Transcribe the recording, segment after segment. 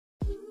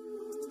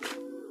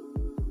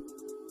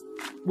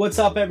What's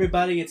up,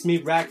 everybody? It's me,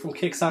 Rack from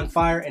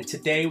KicksOnFire, and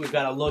today we've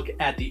got a look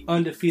at the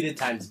Undefeated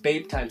times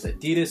Bape times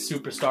Adidas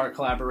Superstar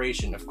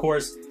collaboration. Of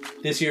course,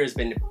 this year has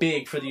been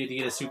big for the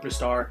Adidas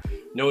Superstar,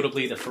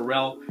 notably the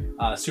Pharrell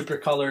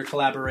Supercolor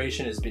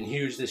collaboration has been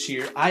huge this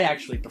year. I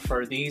actually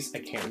prefer these. I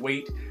can't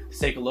wait to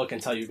take a look and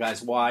tell you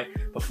guys why.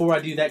 Before I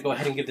do that, go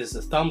ahead and give this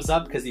a thumbs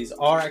up because these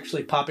are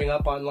actually popping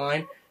up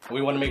online. And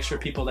we want to make sure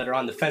people that are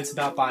on the fence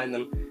about buying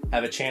them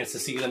have a chance to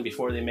see them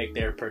before they make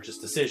their purchase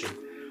decision.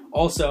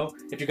 Also,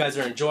 if you guys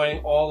are enjoying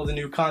all of the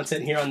new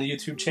content here on the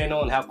YouTube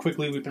channel and how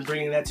quickly we've been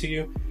bringing that to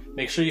you,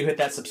 make sure you hit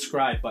that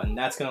subscribe button.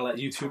 That's going to let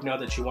YouTube know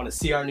that you want to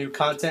see our new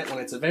content when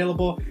it's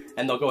available,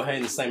 and they'll go ahead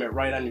and slam it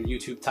right on your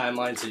YouTube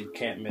timeline so you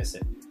can't miss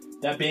it.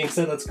 That being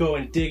said, let's go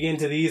and dig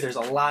into these. There's a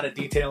lot of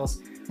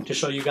details to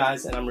show you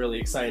guys, and I'm really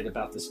excited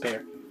about this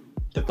pair.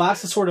 The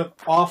box is sort of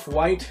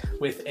off-white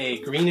with a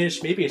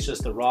greenish, maybe it's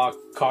just the raw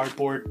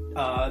cardboard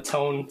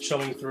tone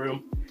showing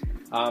through,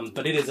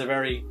 but it is a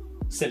very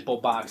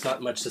simple box,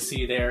 not much to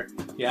see there.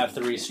 You have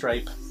the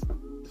Stripe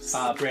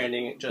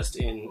branding just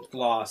in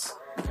gloss,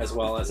 as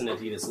well as an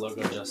Adidas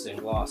logo just in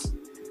gloss.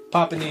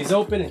 Popping these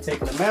open and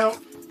taking them out.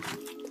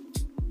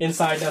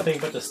 Inside, nothing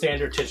but the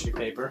standard tissue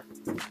paper.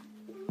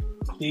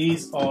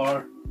 These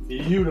are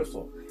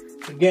beautiful.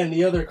 Again,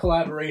 the other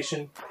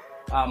collaboration,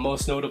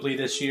 most notably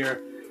this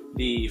year,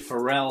 the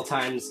Pharrell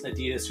times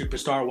Adidas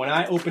Superstar. When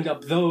I opened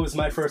up those,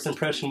 my first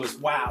impression was,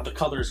 wow, the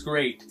color's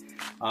great.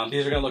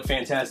 These are going to look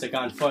fantastic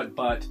on foot,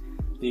 but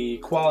the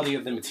quality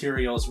of the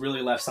materials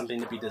really left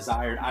something to be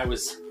desired. I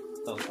was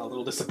a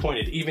little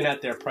disappointed, even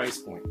at their price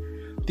point.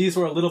 These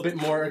were a little bit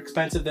more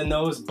expensive than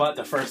those, but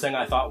the first thing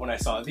I thought when I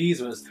saw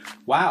these was,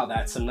 wow,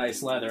 that's some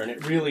nice leather, and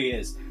it really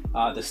is.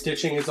 The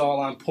stitching is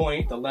all on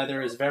point. The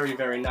leather is very,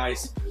 very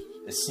nice.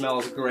 It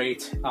smells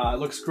great. It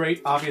looks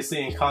great,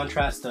 obviously, in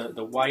contrast to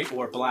the white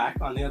or black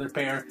on the other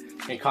pair,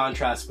 in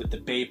contrast with the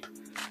Bape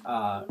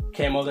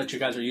camo that you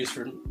guys are used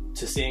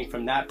to seeing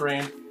from that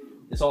brand.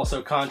 It's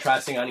also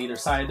contrasting on either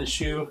side of the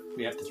shoe.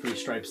 We have the 3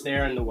 stripes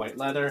there in the white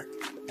leather,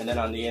 and then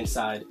on the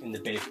inside in the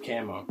Bape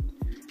camo.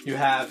 You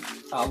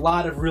have a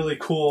lot of really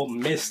cool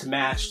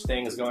mismatched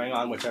things going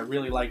on, which I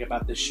really like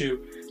about this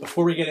shoe.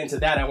 Before we get into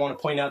that, I want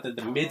to point out that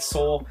the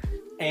midsole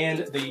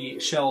and the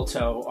shell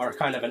toe are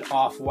kind of an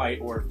off-white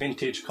or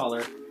vintage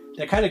color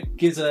that kind of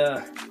gives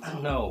a, I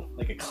don't know,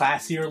 like a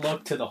classier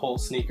look to the whole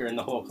sneaker and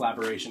the whole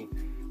collaboration,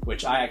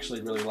 which I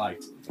actually really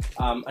liked.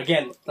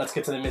 Again, let's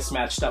get to the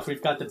mismatched stuff.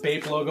 We've got the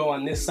Bape logo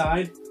on this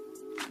side.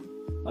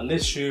 On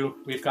this shoe,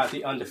 we've got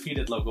the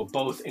Undefeated logo,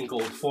 both in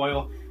gold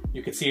foil.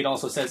 You can see it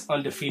also says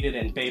Undefeated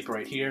and Bape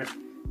right here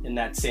in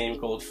that same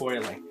gold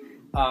foiling.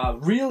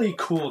 Really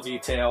cool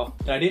detail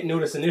that I didn't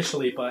notice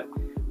initially, but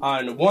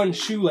on one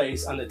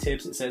shoelace on the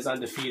tips it says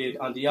Undefeated,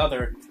 on the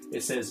other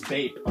it says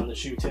Bape on the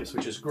shoe tips,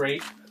 which is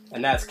great,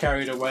 and that's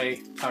carried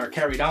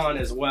on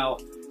as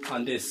well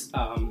on this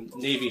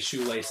navy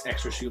shoelace,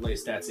 extra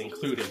shoelace that's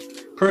included.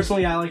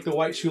 Personally, I like the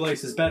white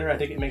shoelaces better. I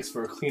think it makes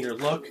for a cleaner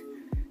look.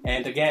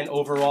 And again,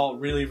 overall,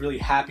 really, really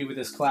happy with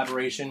this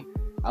collaboration.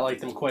 I like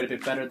them quite a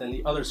bit better than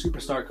the other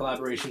Superstar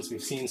collaborations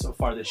we've seen so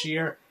far this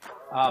year.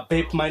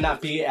 Bape might not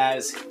be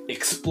as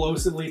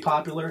explosively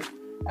popular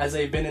as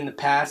they've been in the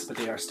past, but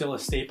they are still a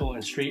staple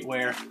in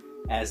streetwear,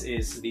 as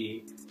is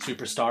the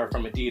Superstar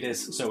from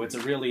Adidas. So it's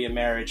really a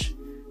marriage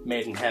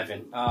made in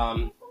heaven.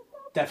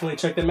 Definitely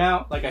check them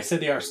out. Like I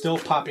said, they are still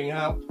popping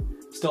up.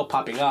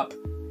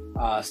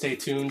 Stay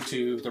tuned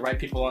to the right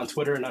people on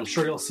Twitter, and I'm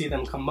sure you'll see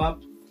them come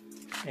up.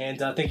 And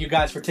thank you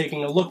guys for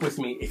taking a look with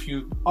me. If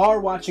you are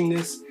watching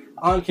this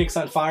on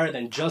KicksOnFire,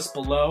 then just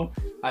below,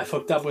 I've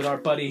hooked up with our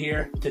buddy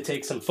here to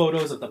take some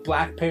photos of the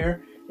black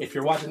pair. If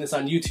you're watching this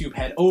on YouTube,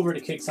 head over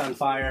to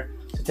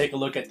KicksOnFire to take a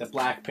look at the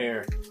black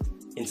pair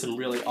in some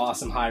really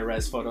awesome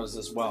high-res photos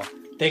as well.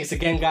 Thanks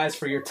again, guys,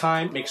 for your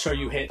time. Make sure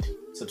you hit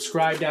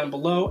subscribe down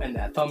below and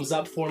that thumbs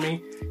up for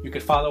me. You can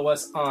follow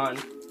us on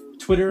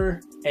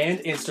Twitter and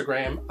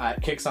Instagram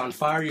at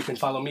KicksOnFire. You can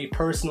follow me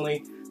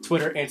personally,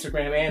 Twitter,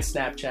 Instagram, and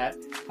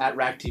Snapchat at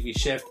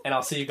RackTVShift, and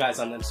I'll see you guys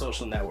on them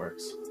social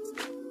networks.